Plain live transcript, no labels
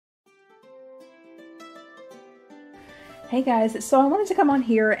Hey guys, so I wanted to come on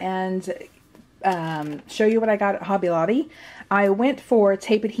here and show you what I got at Hobby Lobby. I went for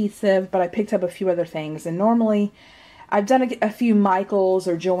tape adhesive, but I picked up a few other things. And normally, I've done a few Michaels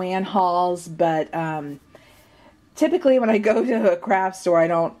or Joann hauls, but typically when I go to a craft store, I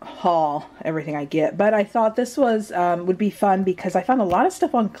don't haul everything I get. But I thought this was would be fun because I found a lot of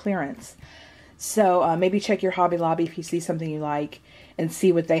stuff on clearance. So maybe check your Hobby Lobby if you see something you like and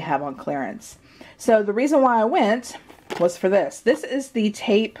see what they have on clearance. So the reason why I went was for this. This is the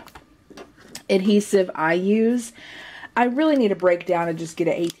tape adhesive I use. I really need to break down and just get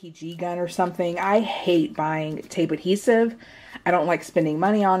an ATG gun or something. I hate buying tape adhesive. I don't like spending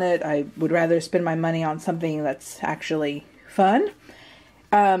money on it. I would rather spend my money on something that's actually fun.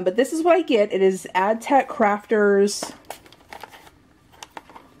 But this is what I get. It is AdTech Crafters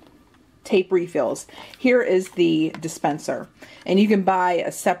tape refills. Here is the dispenser. And you can buy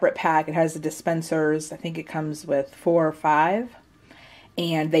a separate pack. It has the dispensers. I think it comes with 4 or 5.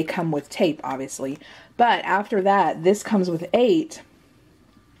 And they come with tape, obviously. But after that, this comes with 8.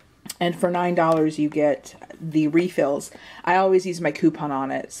 And for $9, you get the refills. I always use my coupon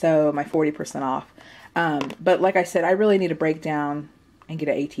on it, so my 40% off. But like I said, I really need to break down and get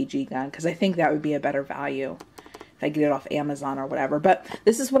an ATG gun, because I think that would be a better value if I get it off Amazon or whatever. But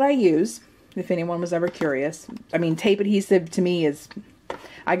this is what I use, if anyone was ever curious. I mean, tape adhesive to me is,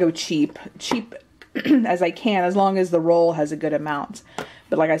 I go cheap as I can, as long as the roll has a good amount.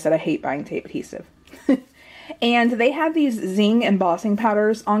 But like I said, I hate buying tape adhesive. And they have these Zing embossing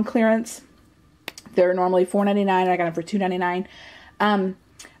powders on clearance. They're normally $4.99. I got them for $2.99.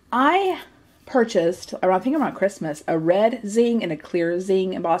 I purchased, I think around Christmas, a red Zing and a clear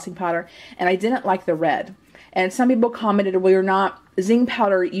Zing embossing powder, and I didn't like the red. And some people commented, well, you're not, Zing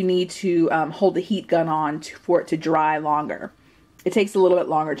powder, you need to hold the heat gun on for it to dry longer. It takes a little bit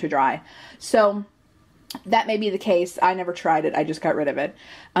longer to dry. So that may be the case. I never tried it. I just got rid of it.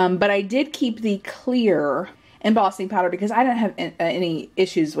 But I did keep the clear embossing powder because I didn't have any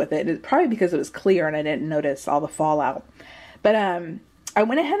issues with it. It's probably because it was clear and I didn't notice all the fallout. But I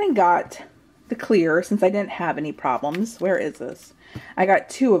went ahead and got the clear since I didn't have any problems. Where is this? I got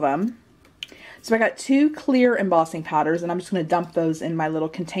 2 of them. So I got 2 clear embossing powders, and I'm just going to dump those in my little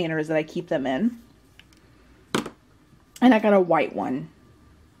containers that I keep them in. And I got a white one.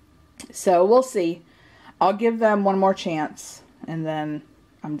 So we'll see. I'll give them one more chance, and then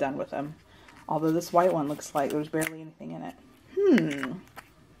I'm done with them. Although this white one looks like there's barely anything in it.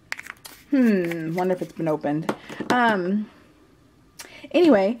 Wonder if it's been opened.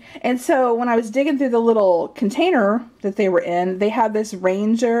 Anyway, and so when I was digging through the little container that they were in, they had this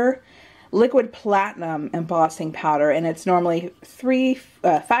Ranger liquid platinum embossing powder, and it's normally $5.99,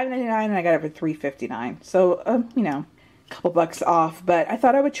 and I got it for $3.59. So, you know, a couple bucks off, but I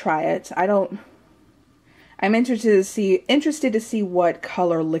thought I would try it. I'm interested to see what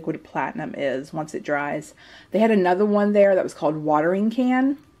color liquid platinum is once it dries. They had another one there that was called watering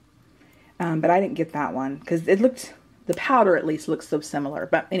can, but I didn't get that one because it looked, the powder at least looks so similar.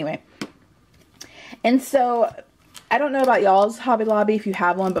 But anyway, and so I don't know about y'all's Hobby Lobby if you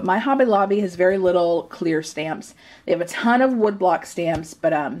have one, but my Hobby Lobby has very little clear stamps. They have a ton of woodblock stamps,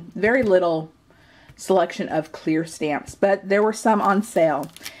 but very little selection of clear stamps. But there were some on sale.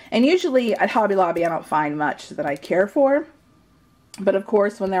 And usually at Hobby Lobby I don't find much that I care for. But of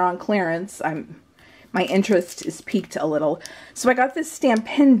course when they're on clearance, my interest is piqued a little. So I got this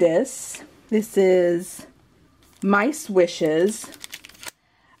Stampendous. This is Mice Wishes.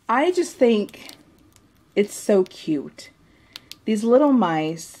 I just think it's so cute. These little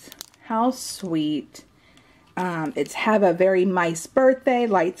mice, how sweet. It's have a very mice birthday,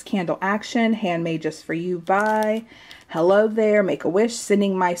 lights, candle, action, handmade just for you, bye. Hello there, make a wish,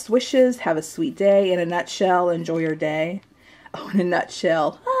 sending mice wishes, have a sweet day, in a nutshell, enjoy your day. Oh, in a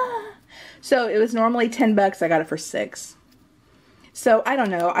nutshell. So it was normally 10 bucks, I got it for 6. So I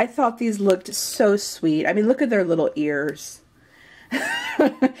don't know, I thought these looked so sweet. I mean, look at their little ears.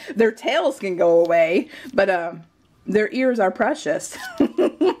 Their tails can go away, but their ears are precious.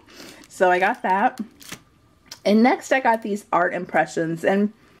 So I got that. And next I got these art impressions,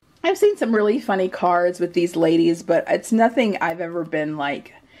 and I've seen some really funny cards with these ladies, but it's nothing I've ever been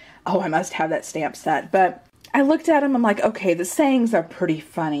like, oh, I must have that stamp set. But I looked at them, I'm like, okay, the sayings are pretty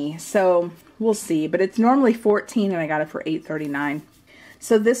funny, so we'll see. But it's normally $14 and I got it for $8.39.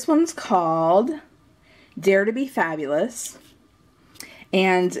 So this one's called Dare to be Fabulous.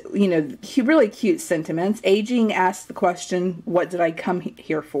 And, you know, really cute sentiments. Aging asks the question, what did I come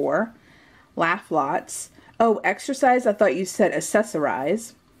here for? Laugh lots. Oh, exercise, I thought you said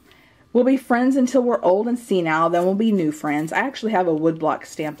accessorize. We'll be friends until we're old and senile, then we'll be new friends. I actually have a woodblock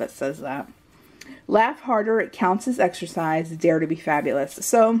stamp that says that. Laugh harder, it counts as exercise, dare to be fabulous.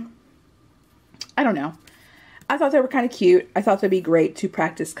 So, I don't know. I thought they were kind of cute. I thought they'd be great to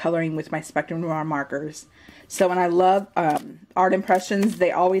practice coloring with my Spectrum Noir markers. So when I love art impressions,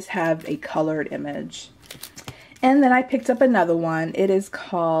 they always have a colored image. And then I picked up another one. It is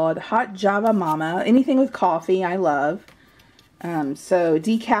called Hot Java Mama. Anything with coffee, I love. So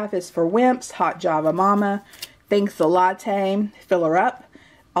decaf is for wimps. Hot Java Mama. Thanks the latte. Fill her up.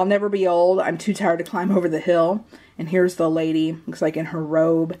 I'll never be old. I'm too tired to climb over the hill. And here's the lady. Looks like in her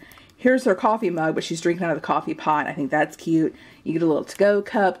robe. Here's her coffee mug, but she's drinking out of the coffee pot. I think that's cute. You get a little to-go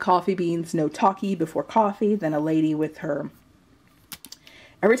cup, coffee beans, no talkie before coffee. Then a lady with her.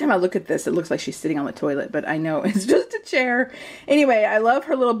 Every time I look at this, it looks like she's sitting on the toilet, but I know it's just a chair. Anyway, I love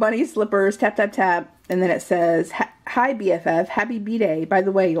her little bunny slippers. Tap, tap, tap. And then it says, hi, BFF. Happy B-Day. By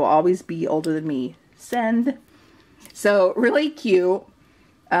the way, you'll always be older than me. Send. So, really cute.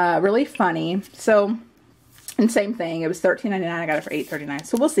 Really funny. So, and same thing. It was $13.99. I got it for $8.39.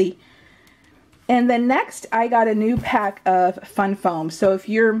 So, we'll see. And then next, I got a new pack of Fun Foam. So if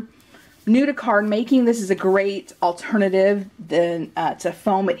you're new to card making, this is a great alternative to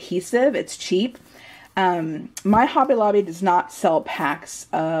foam adhesive. It's cheap. My Hobby Lobby does not sell packs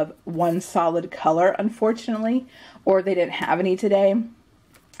of one solid color, unfortunately, or they didn't have any today.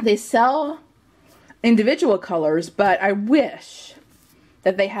 They sell individual colors, but I wish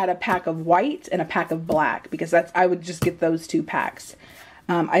that they had a pack of white and a pack of black, because I would just get those two packs.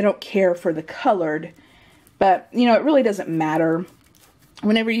 I don't care for the colored, but, you know, it really doesn't matter.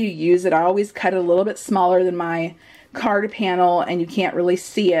 Whenever you use it, I always cut it a little bit smaller than my card panel, and you can't really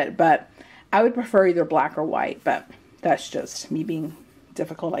see it, but I would prefer either black or white, but that's just me being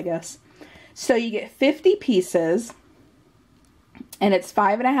difficult, I guess. So you get 50 pieces, and it's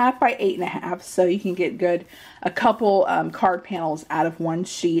 5.5 by 8.5, so you can get a couple card panels out of one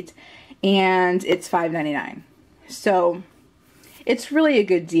sheet, and it's $5.99. So it's really a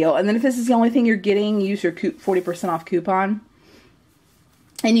good deal. And then if this is the only thing you're getting, use your 40% off coupon.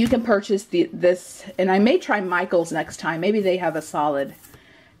 And you can purchase this. And I may try Michael's next time. Maybe they have a solid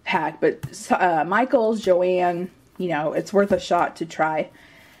pack. But Michael's, Joanne, you know, it's worth a shot to try.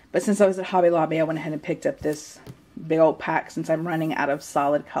 But since I was at Hobby Lobby, I went ahead and picked up this big old pack since I'm running out of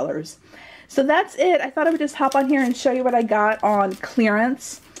solid colors. So that's it. I thought I would just hop on here and show you what I got on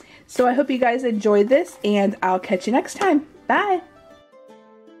clearance. So I hope you guys enjoyed this, and I'll catch you next time. Bye.